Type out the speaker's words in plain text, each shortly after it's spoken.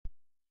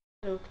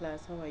Hello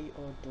class, how are you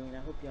all doing?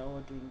 I hope you're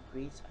all doing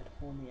great at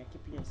home and you're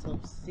keeping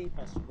yourself safe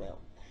as well.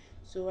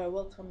 So I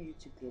welcome you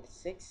to grade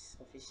 6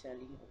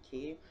 officially,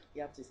 okay?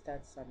 We have to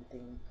start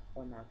something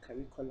on our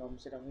curriculum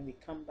so that when we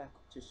come back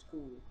to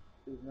school,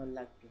 we will not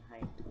lag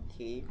behind,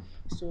 okay?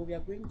 So we are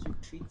going to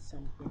treat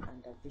something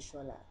under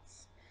visual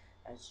arts.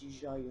 As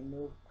usual, you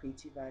know,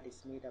 creative art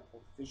is made up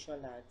of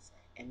visual arts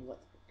and what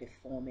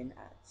performing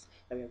arts.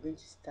 But we are going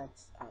to start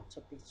our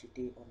topic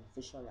today on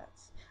visual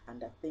arts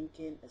and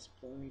thinking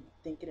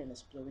and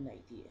exploring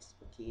ideas.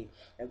 Okay,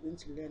 we are going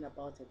to learn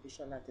about a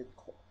visual artist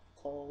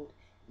called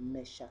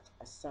Meshach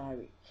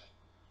Asari.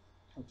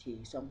 Okay,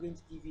 so I'm going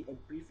to give you a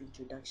brief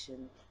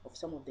introduction of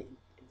some of the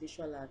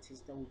visual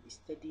artists that we'll be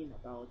studying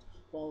about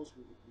whilst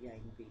we are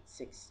in grade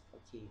 6.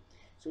 Okay,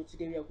 so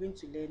today we are going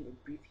to learn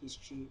a brief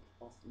history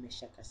of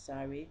Meshach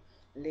Asari,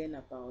 learn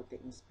about the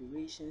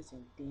inspirations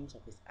and themes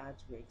of his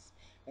artworks,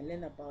 and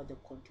learn about the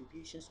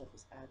contributions of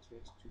his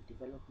artworks to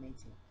development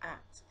in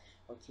art.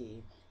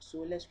 Okay,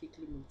 so let's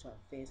quickly move to our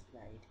first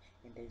slide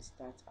and then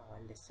start our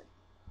lesson.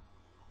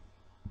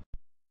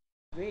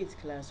 Great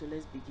class, so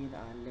let's begin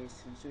our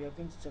lesson. So we are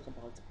going to talk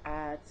about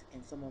art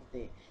and some of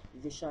the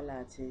visual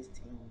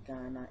artists in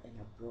Ghana and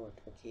abroad.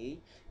 Okay,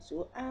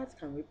 so art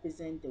can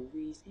represent the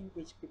ways in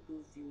which people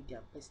view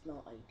their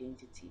personal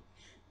identity.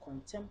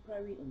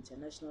 Contemporary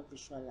international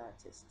visual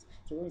artists.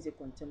 So when we say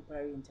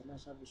contemporary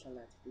international visual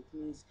artist, it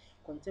means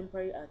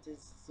contemporary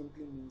artists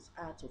simply means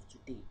art of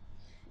today.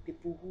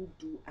 People who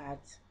do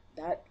art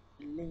that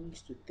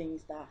links to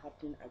things that are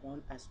happening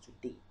around us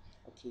today,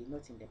 okay,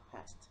 not in the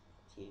past.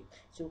 Okay,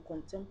 so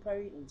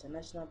contemporary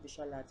international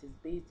visual artists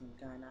based in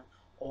Ghana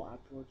or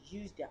abroad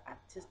use their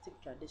artistic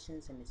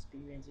traditions and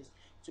experiences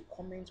to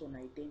comment on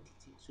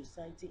identity,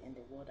 society, and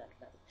the world at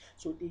large.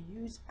 So they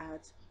use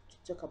art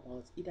to talk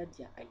about either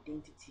their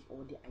identity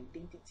or the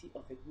identity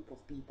of a group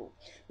of people.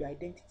 Your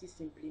identity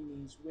simply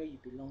means where you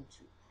belong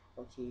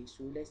to. Okay,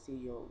 so let's say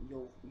your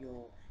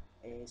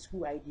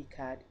school ID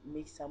card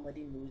makes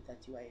somebody know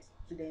that you are a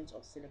student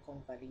of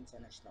Silicon Valley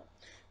International.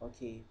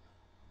 Okay,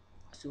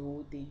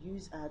 so they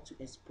use art to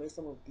express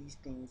some of these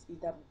things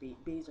either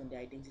based on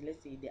their identity.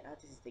 Let's say the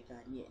artist is the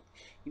Ghanaian,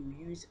 he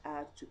will use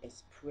art to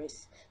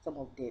express some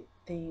of the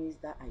things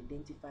that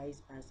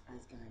identifies us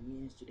as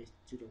Ghanaians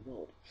to the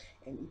world.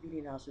 And even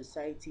in our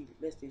society,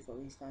 let's say for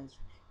instance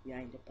we are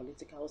in the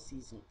political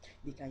season,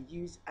 they can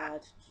use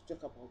art to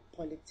talk about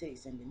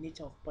politics and the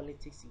nature of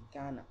politics in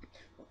Ghana.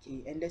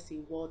 Okay, and let's say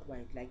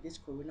worldwide, like this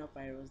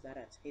coronavirus that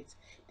has hit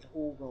the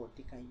whole world,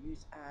 they can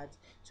use art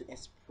to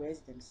express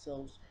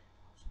themselves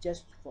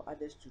just for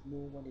others to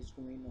know what is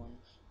going on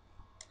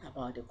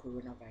about the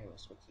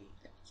coronavirus. Okay,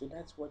 so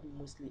that's what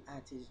mostly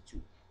artists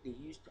do. They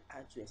use the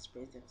art to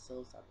express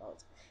themselves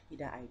about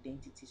either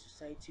identity,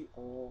 society,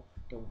 or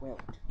the world.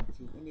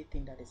 Okay,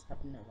 anything that is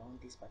happening around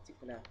these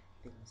particular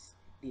things,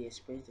 they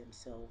express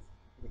themselves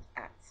with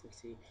art.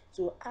 Okay,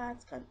 so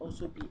art can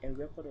also be a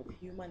record of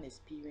human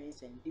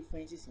experience and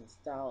differences in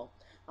style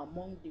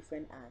among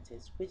different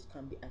artists, which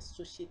can be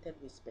associated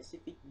with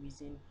specific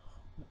reason,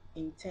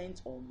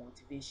 intent, or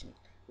motivation,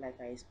 like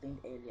I explained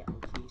earlier.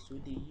 Okay, so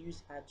they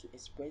use art to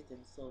express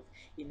themselves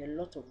in a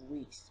lot of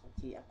ways,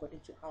 okay,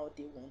 according to how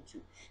they want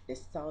to, the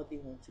style they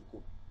want to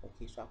go.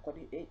 Okay, so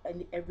according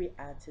and every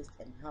artist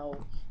and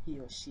how he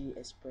or she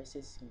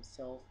expresses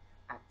himself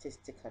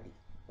artistically.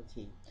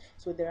 Okay,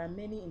 so there are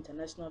many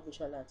international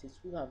visual artists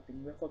who have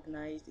been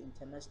recognized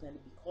internationally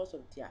because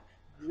of their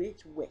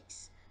great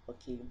works.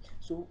 Okay,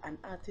 so an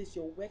artist,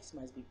 your works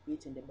must be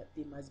great and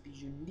they must be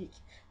unique.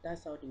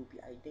 That's how they will be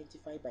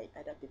identified by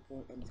other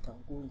people and it can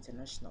go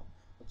international.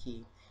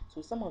 Okay,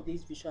 so some of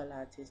these visual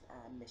artists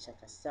are Meshach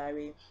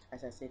Asari.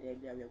 As I said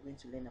earlier, we are going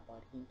to learn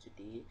about him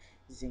today.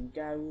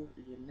 Zingaru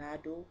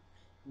Leonardo,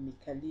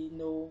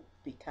 Michelino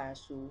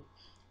Picasso,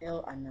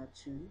 El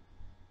Anatu,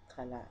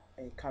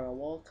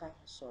 Karawalka,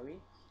 sorry,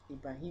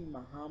 Ibrahim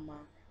Mahama,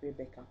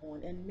 Rebecca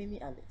Horn, and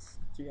many others.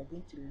 So we are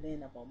going to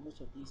learn about most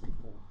of these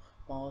people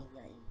while we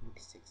are in grade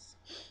 6.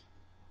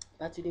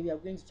 But today we are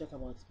going to talk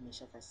about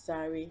Meshach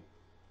Asari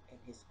and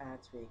his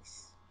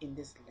artworks in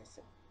this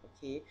lesson.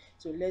 Okay,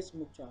 so let's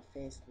move to our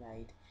first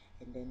slide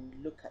and then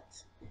look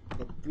at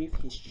the brief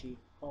history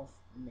of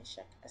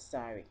Meshach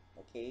Asari.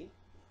 Okay,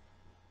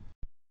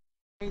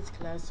 great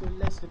class, so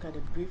let's look at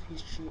the brief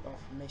history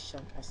of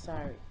Meshach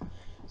Asari.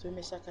 So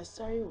Meshach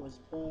Asari was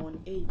born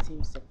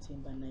 18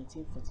 September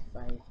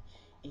 1945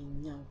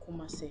 in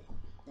Nyankumase.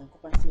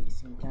 Nyankumase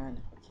is in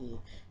Ghana. Okay,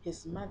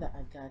 his mother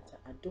Agatha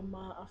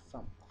Adoma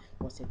Afam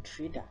was a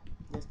trader,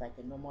 just like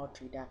a normal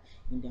trader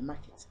in the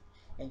market.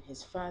 And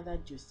his father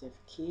Joseph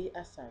K.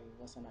 Asari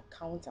was an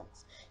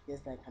accountant,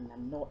 just like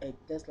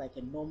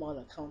a normal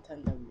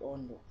accountant that we all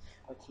know.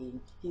 Okay,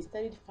 he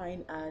studied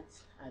fine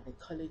arts at the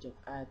College of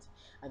Art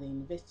at the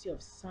University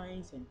of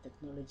Science and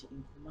Technology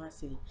in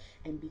Kumasi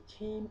and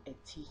became a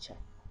teacher.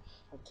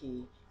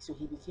 Okay, so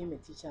he became a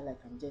teacher like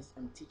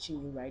I'm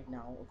teaching you right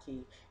now. Okay,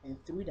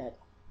 and through that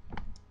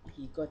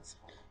he got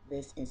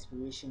this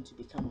inspiration to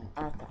become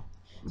an author.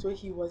 So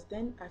he was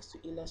then asked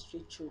to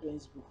illustrate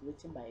children's book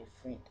written by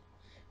a friend.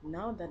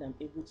 Now that I'm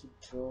able to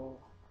draw,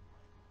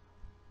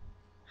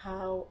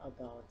 How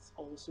about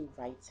also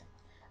writing,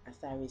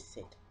 as I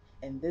said?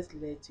 And this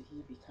led to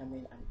he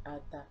becoming an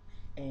author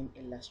and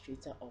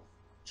illustrator of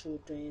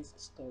children's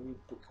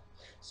storybook.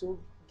 So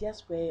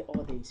guess where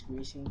all the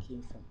inspiration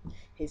came from?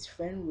 His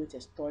friend wrote a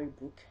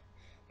storybook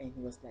and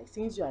he was like,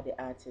 since you are the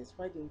artist,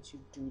 why don't you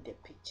do the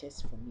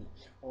pictures for me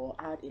or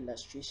add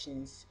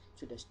illustrations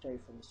to the story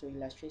for me? So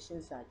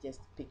illustrations are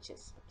just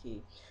pictures,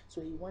 okay?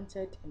 So he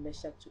wanted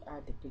Meshach to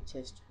add the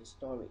pictures to his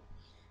story.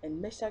 And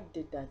Meshach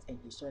did that and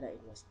he saw that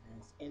it was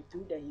nice. And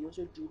through that, he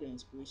also drew the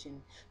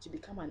inspiration to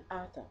become an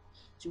author,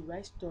 to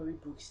write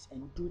storybooks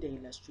and do the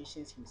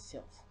illustrations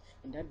himself.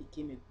 And that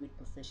became a great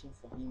profession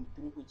for him,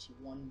 through which he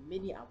won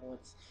many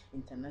awards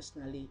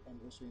internationally and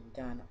also in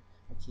Ghana.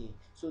 Okay,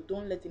 so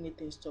don't let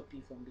anything stop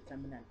you from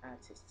becoming an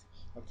artist.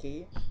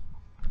 Okay,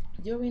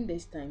 during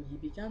this time, he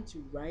began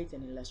to write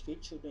and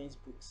illustrate children's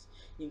books,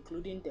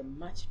 including the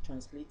much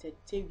translated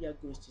Tewia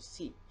Goes to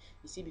Sea.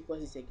 You see, because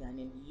he's a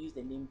Ghanaian, he used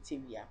the name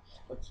Tewia,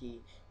 okay,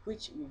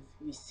 which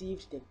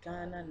received the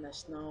Ghana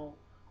National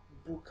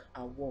Book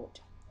Award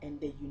and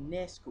the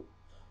UNESCO.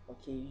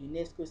 Okay,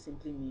 UNESCO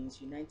simply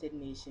means United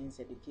Nations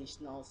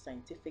Educational,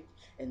 Scientific,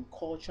 and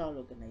Cultural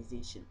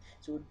Organization.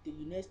 So the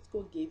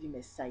UNESCO gave him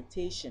a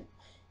citation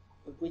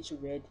which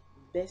read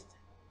Best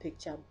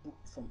Picture Book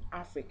from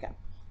Africa.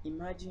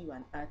 Imagine you're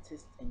an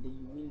artist and then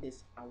you win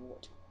this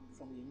award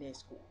from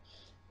UNESCO.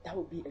 That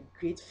would be a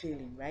great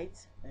feeling, right?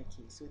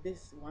 Okay, so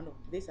these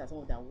are some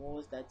of the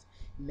awards that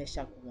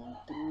Meshach won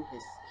through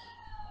his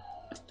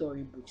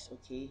storybooks.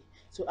 Okay,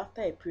 so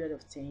after a period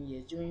of 10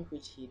 years during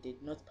which he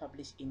did not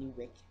publish any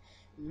work,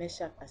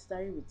 Meshach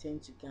Astari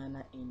returned to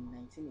Ghana in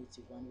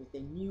 1981 with a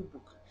new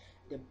book,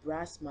 The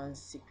Brass Man's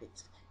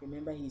Secret.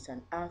 Remember, he's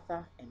an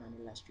author and an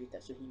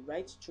illustrator, so he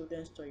writes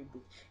children's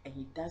storybook and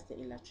he does the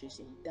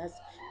illustration, he does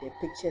the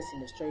pictures in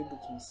the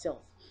storybook himself.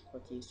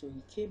 Okay, so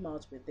he came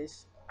out with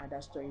this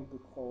other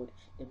storybook called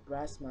The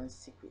Brass Man's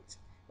Secret,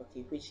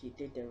 okay, which he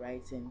did the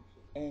writing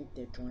and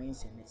the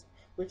drawings in it,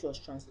 which was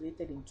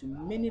translated into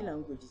many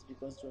languages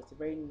because it was a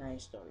very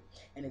nice story,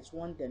 and it's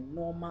won the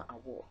Norma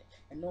Award.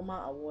 A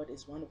Norma Award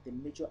is one of the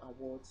major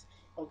awards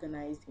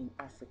organized in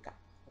Africa.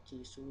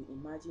 Okay, so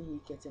imagine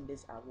he getting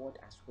this award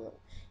as well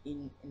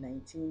in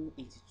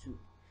 1982.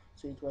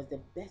 So it was the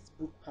best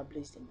book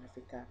published in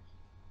Africa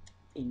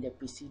in the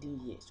preceding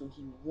year. So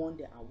he won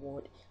the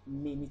award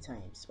many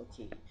times.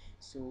 Okay,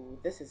 so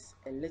this is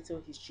a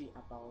little history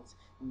about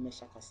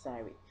Meshach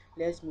Asari.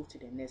 Let's move to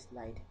the next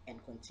slide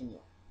and continue.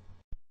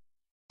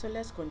 So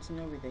let's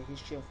continue with the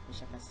history of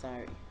Meshach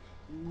Asari.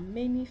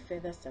 Many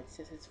further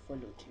successes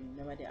followed. You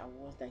remember the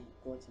awards that he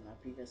got in our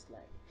previous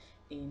slide.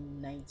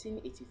 In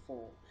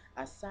 1984,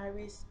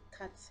 Asari's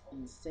Cat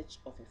in Search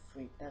of a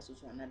Friend, that's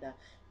also another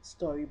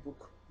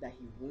storybook that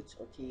he wrote,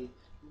 okay,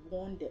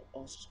 won the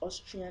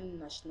Austrian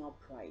National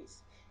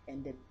Prize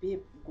and the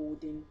Babe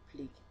Golden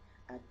Plaque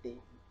at the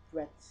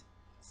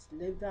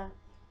Bratislava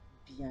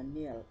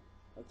Biennale,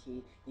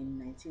 okay, in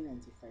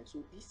 1995.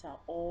 So these are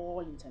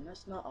all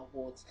international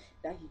awards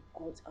that he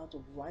got out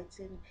of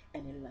writing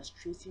and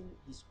illustrating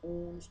his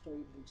own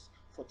storybooks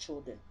for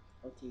children.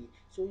 Okay,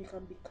 so you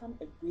can become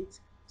a great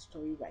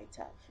story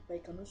writer, but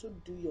you can also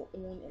do your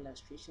own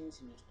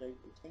illustrations in your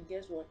storybook. And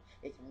guess what?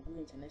 It can go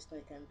international.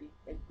 It can be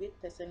a great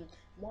person,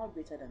 more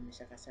greater than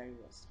Meshach Asari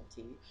was.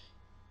 Okay,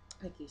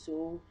 okay,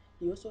 so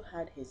he also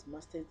had his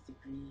master's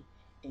degree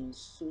in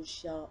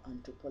social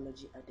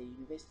anthropology at the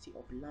University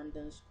of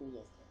London School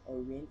of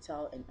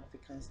Oriental and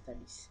African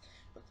Studies.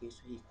 Okay,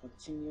 so he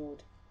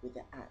continued with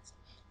the art,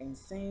 and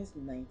since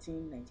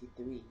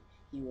 1993,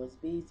 he was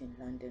based in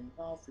London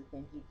while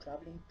frequently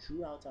traveling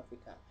throughout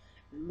Africa,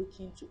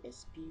 looking to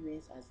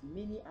experience as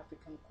many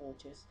African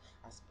cultures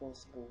as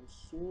possible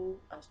so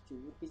as to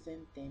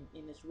represent them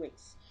in his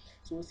works.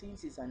 So,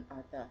 since he's an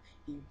author,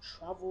 he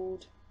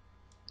traveled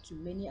to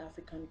many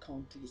African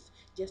countries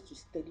just to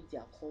study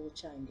their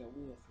culture and their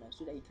way of life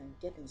so that he can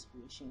get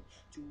inspiration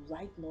to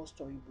write more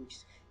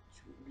storybooks,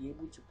 to be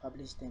able to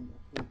publish them,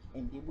 okay,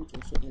 and be able to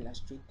also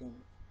illustrate them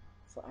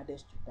for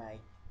others to buy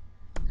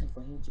and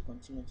for him to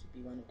continue to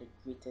be one of the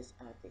greatest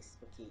artists.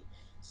 Okay,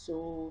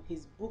 so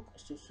his book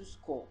Susu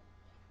Score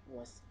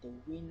was the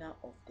winner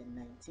of the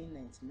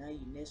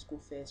 1999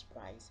 UNESCO First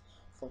Prize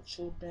for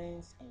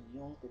Children's and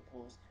Young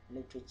People's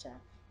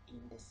Literature in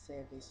the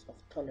Service of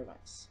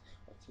Tolerance.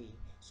 Okay,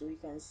 so you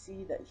can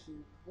see that he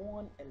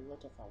won a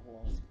lot of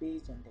awards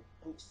based on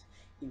the books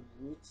he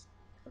wrote,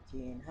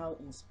 okay, and how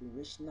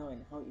inspirational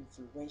and how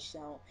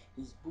influential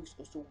his books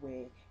also were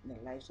in the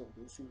lives of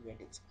those who read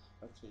it.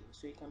 Okay,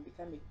 so you can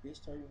become a great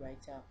story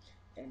writer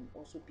and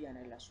also be an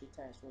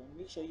illustrator as well.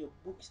 Make sure your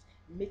books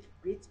make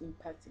great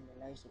impact in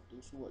the lives of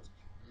those who would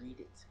read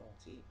it.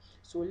 Okay,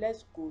 so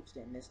let's go to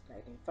the next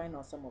slide and find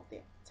out some of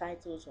the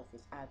titles of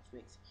his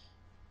artworks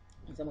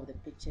and some of the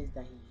pictures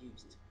that he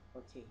used.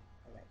 Okay,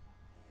 all right.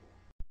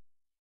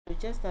 So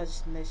just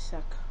as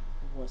Meshach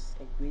was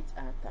a great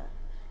author,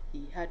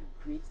 he had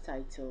great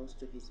titles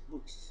to his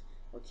books.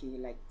 Okay,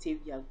 like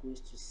Tevia Goes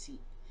to Sea.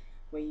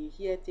 When you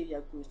hear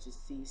Tavia goes to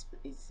sea,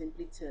 it's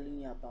simply telling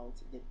you about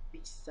the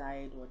beach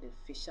side or the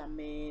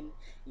fishermen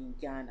in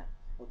Ghana,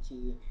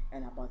 okay,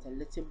 and about a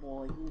little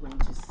boy who went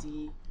to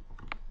sea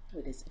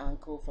with his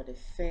uncle for the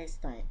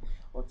first time.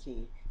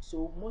 Okay,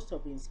 so most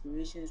of the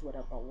inspirations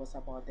was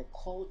about the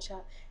culture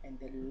and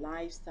the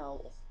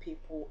lifestyle of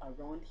people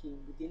around him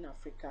within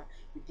Africa,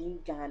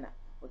 within Ghana.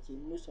 Okay,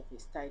 most of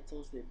his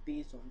titles were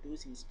based on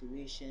those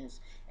inspirations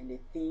and the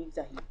things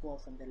that he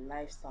got from the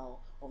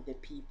lifestyle of the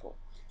people.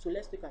 So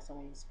let's look at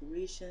some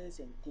inspirations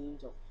and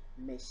themes of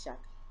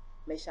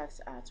Meshach's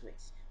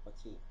artworks.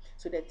 Okay,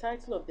 so the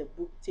title of the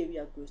book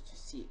Teria Goes to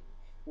Sea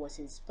was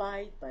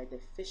inspired by the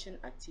fishing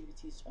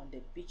activities on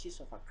the beaches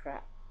of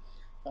Accra.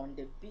 On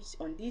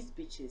these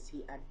beaches,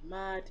 he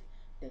admired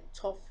the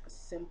tough,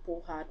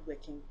 simple,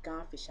 hard-working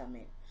Ga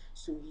fishermen.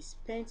 So he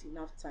spent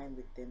enough time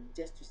with them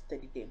just to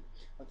study them.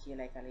 Okay,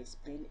 like I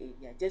explained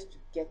earlier, just to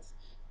get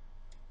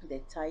the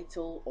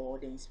title or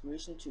the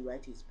inspiration to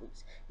write his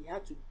books. He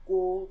had to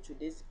go to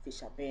this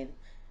fishermen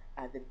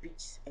at the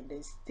beach and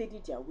then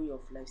study their way of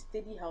life,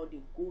 study how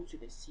they go to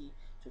the sea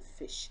to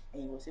fish,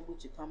 and he was able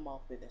to come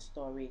up with a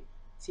story.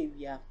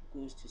 Teria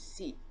Goes to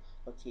Sea.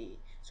 Okay,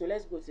 so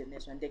let's go to the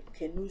next one. The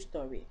canoe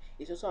story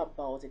is also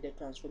about the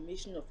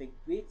transformation of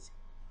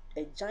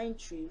a giant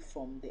tree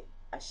from the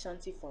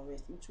Ashanti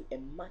forest into a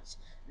much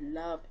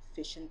loved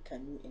fishing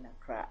canoe in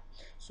Accra.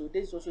 So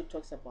this also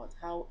talks about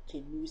how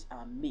canoes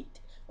are made.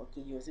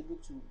 Okay, he was able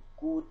to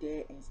go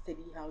there and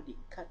study how they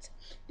cut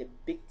the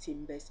big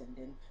timbers and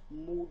then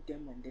mold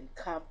them and then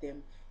carve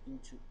them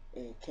into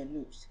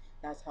canoes.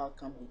 That's how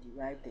come he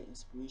derived the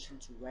inspiration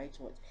to write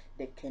what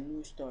the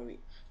canoe story.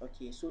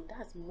 Okay, so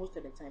that's most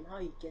of the time how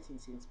he gets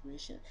his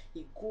inspiration.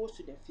 He goes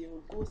to the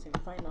field, goes and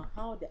find out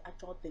how the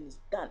actual thing is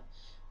done,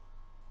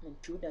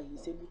 and through that he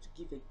is able to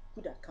give a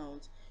good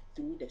account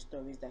through the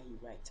stories that he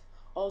writes.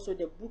 Also,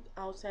 the book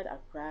Outside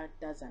Accra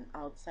does an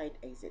outside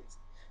exit.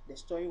 The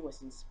story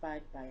was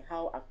inspired by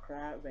how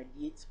Accra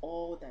radiates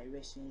all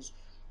directions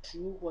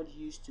through what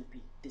used to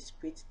be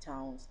discrete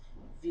towns,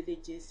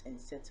 villages,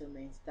 and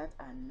settlements that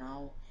are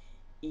now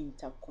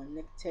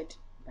interconnected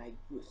by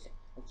growth.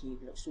 Okay,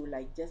 so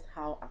like just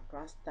how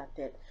Accra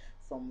started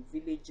from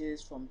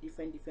villages, from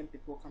different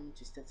people coming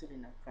to settle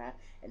in Accra,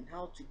 and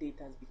how today it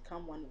has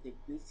become one of the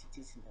great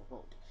cities in the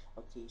world.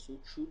 Okay, so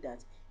through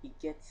that he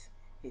gets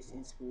his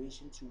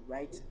inspiration to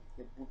write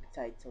the book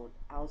titled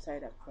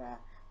Outside Accra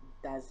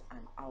Does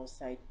an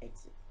Outside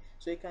Exit.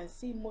 So you can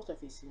see most of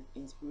his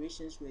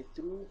inspirations were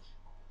through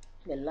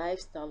the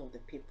lifestyle of the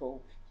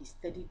people. He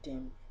studied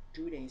them,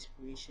 drew the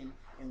inspiration,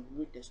 and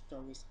wrote the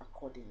stories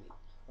accordingly.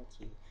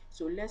 Okay,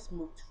 so let's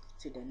move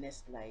to the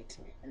next slide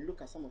and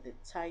look at some of the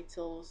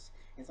titles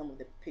and some of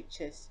the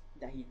pictures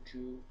that he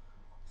drew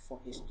for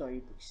his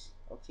storybooks.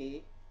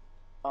 Okay,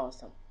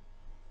 awesome.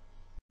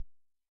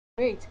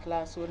 Great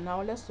class. So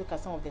now let's look at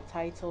some of the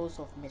titles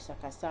of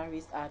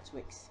Meshakasari's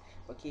artworks.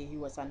 Okay, he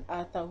was an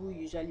author who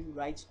usually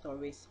writes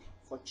stories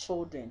for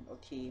children.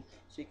 Okay,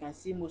 so you can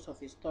see most of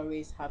his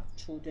stories have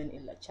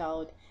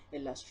child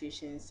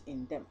illustrations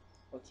in them.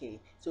 Okay,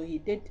 so he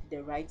did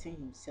the writing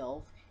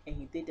himself and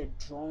he did the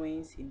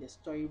drawings in the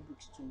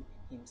storybooks to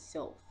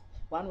himself.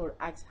 One would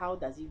ask, how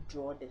does he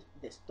draw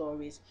the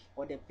stories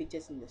or the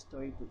pictures in the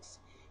storybooks?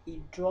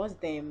 He draws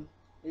them,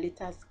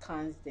 later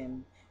scans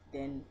them,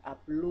 then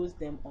uploads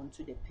them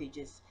onto the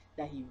pages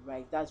that he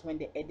writes. That's when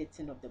the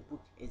editing of the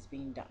book is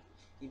being done.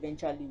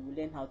 Eventually we'll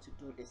learn how to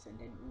do this and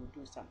then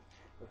we'll do some.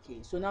 Okay,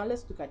 so now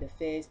let's look at the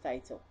first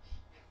title.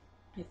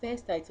 The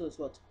first title is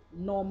what?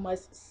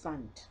 Norma's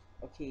Sand.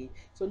 Okay,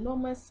 so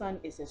Norma's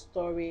Sand is a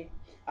story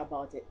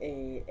about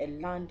a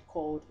land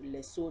called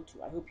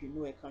Lesotho. I hope you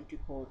know a country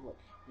called what?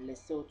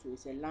 Lesotho.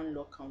 It's a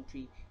landlocked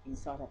country in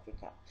South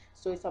Africa.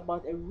 So it's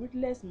about a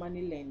ruthless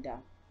moneylender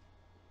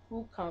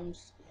who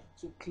comes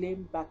to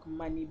claim back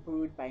money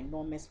borrowed by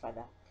Norma's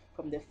father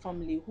from the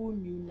family who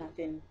knew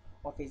nothing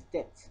of his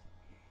debt.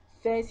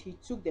 First, he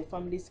took the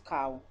family's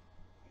cow,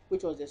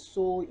 which was the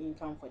sole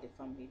income for the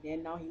family.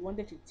 Then now he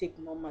wanted to take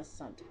Norma's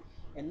son,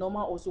 and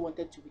Norma also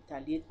wanted to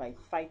retaliate by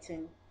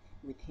fighting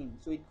with him.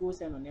 So it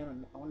goes on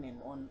and on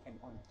and on and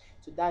on.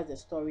 So that's the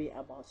story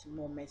about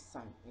Norma's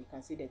son. You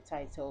can see the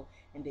title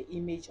and the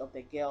image of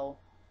the girl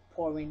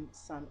pouring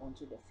sand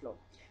onto the floor.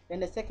 Then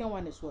the second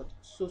one is what?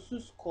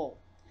 Sosu's call.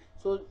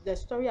 So the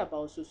story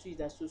about Sosu is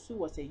that Sosu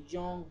was a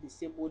young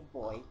disabled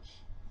boy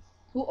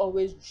who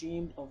always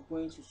dreamed of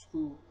going to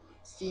school,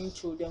 seeing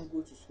children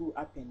go to school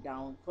up and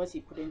down. Because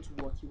he couldn't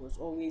walk, he was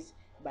always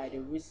by the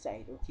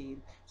roadside. Okay,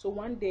 so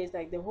one day it's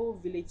like the whole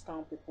village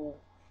town people,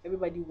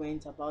 everybody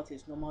went about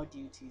his normal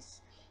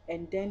duties,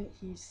 and then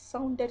he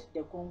sounded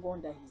the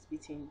gong that he's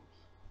beating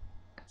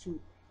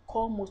to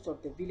call most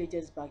of the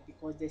villagers back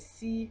because the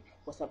sea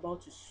was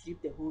about to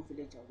sweep the whole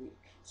village away.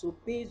 So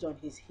based on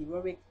his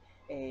heroic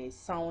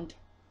sound,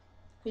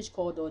 which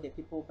called all the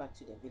people back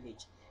to the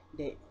village,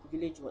 the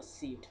village was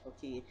saved.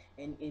 Okay,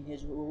 and in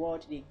his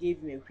reward they gave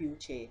him a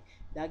wheelchair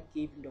that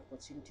gave him the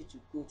opportunity to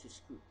go to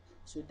school.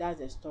 So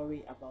that's a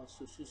story about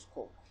Susu's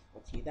call.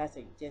 Okay, that's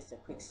just a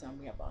quick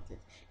summary about it.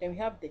 Then we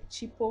have the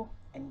Chipo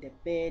and the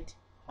bird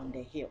on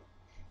the hill.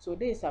 So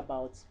this is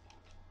about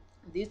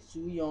these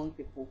two young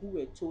people who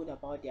were told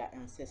about their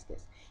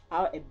ancestors,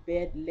 how a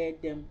bird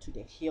led them to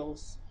the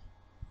hills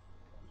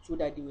so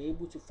that they were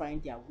able to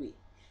find their way.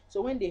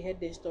 So when they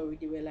heard the story,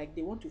 they were like,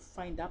 they want to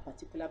find that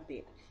particular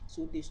bird.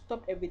 So they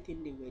stopped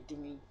everything they were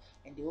doing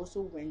and they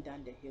also went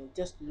down the hill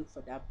just to look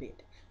for that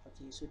bird.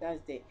 Okay, so that's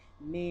the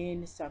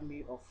main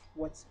summary of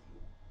what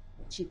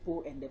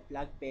Chipo and the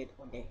blackbird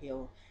on the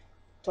hill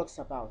talks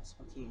about.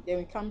 Okay, then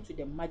we come to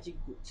the magic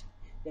goat.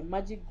 The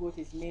magic goat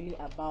is mainly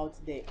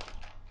about the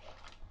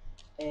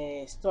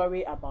a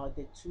story about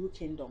the two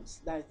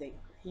kingdoms, that's the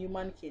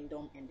human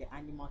kingdom and the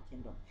animal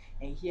kingdom.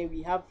 And here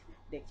we have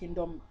the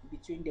kingdom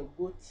between the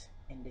goat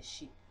and the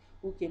sheep,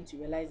 who came to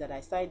realize that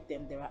aside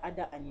them there are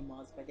other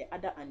animals, but the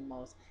other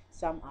animals,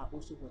 some are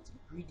also what,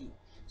 greedy.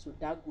 So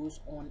that goes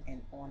on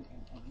and on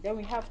and on. Then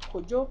we have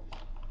Kojo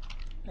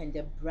and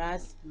the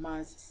brass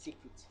man's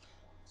secret.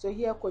 So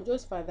here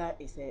Kojo's father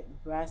is a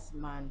brass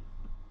man,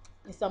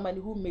 is somebody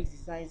who makes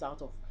designs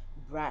out of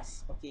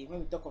brass. Okay,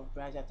 when we talk of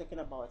brass, we're talking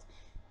about,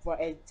 for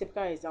a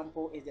typical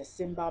example, is the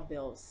cymbal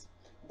bells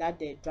that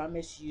the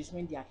drummers use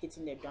when they are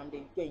hitting the drum.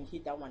 They go and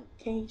hit that one,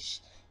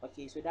 kinch.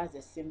 Okay, so that's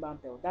the cymbal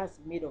bell. That's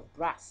made of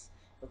brass.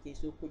 Okay,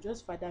 so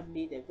Kojo's father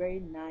made a very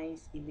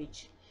nice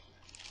image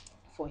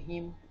for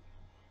him,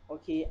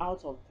 okay,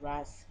 out of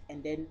brass.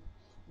 And then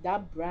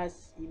that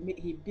brass,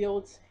 he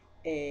built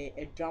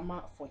a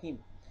drama for him,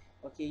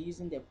 okay,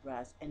 using the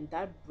brass. And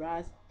that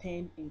brass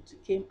turned into,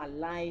 came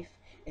alive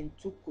and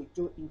took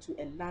Kojo into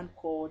a land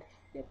called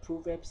the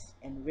Proverbs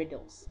and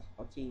Riddles.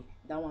 Okay,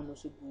 that one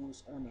also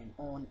goes on and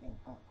on and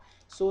on.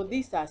 So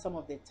these are some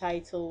of the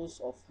titles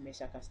of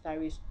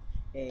Meshakastari's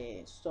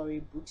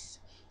story books.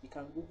 You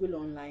can Google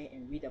online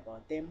and read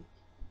about them.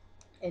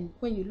 And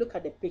when you look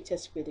at the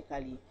pictures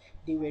critically,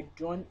 they were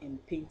drawn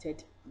and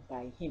painted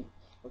by him.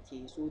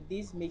 Okay, so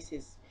this makes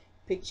his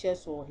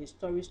pictures or his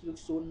stories look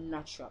so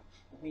natural.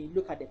 When you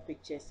look at the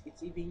pictures, it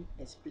even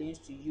explains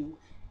to you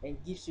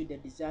and gives you the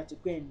desire to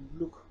go and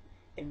look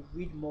and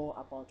read more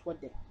about what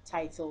the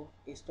title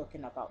is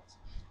talking about.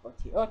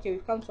 Okay,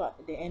 we've come to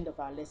the end of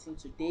our lesson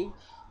today.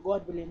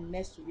 God willing,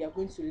 next we are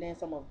going to learn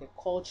some of the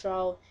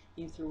cultural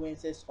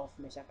influences of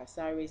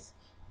Meshakasaris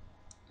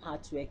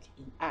artwork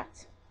in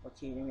art.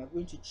 Okay, and we are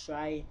going to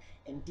try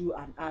and do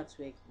an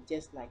artwork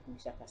just like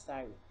Misha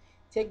Kasari.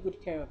 Take good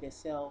care of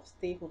yourself,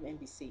 stay home and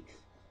be safe.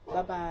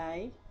 Bye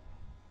bye.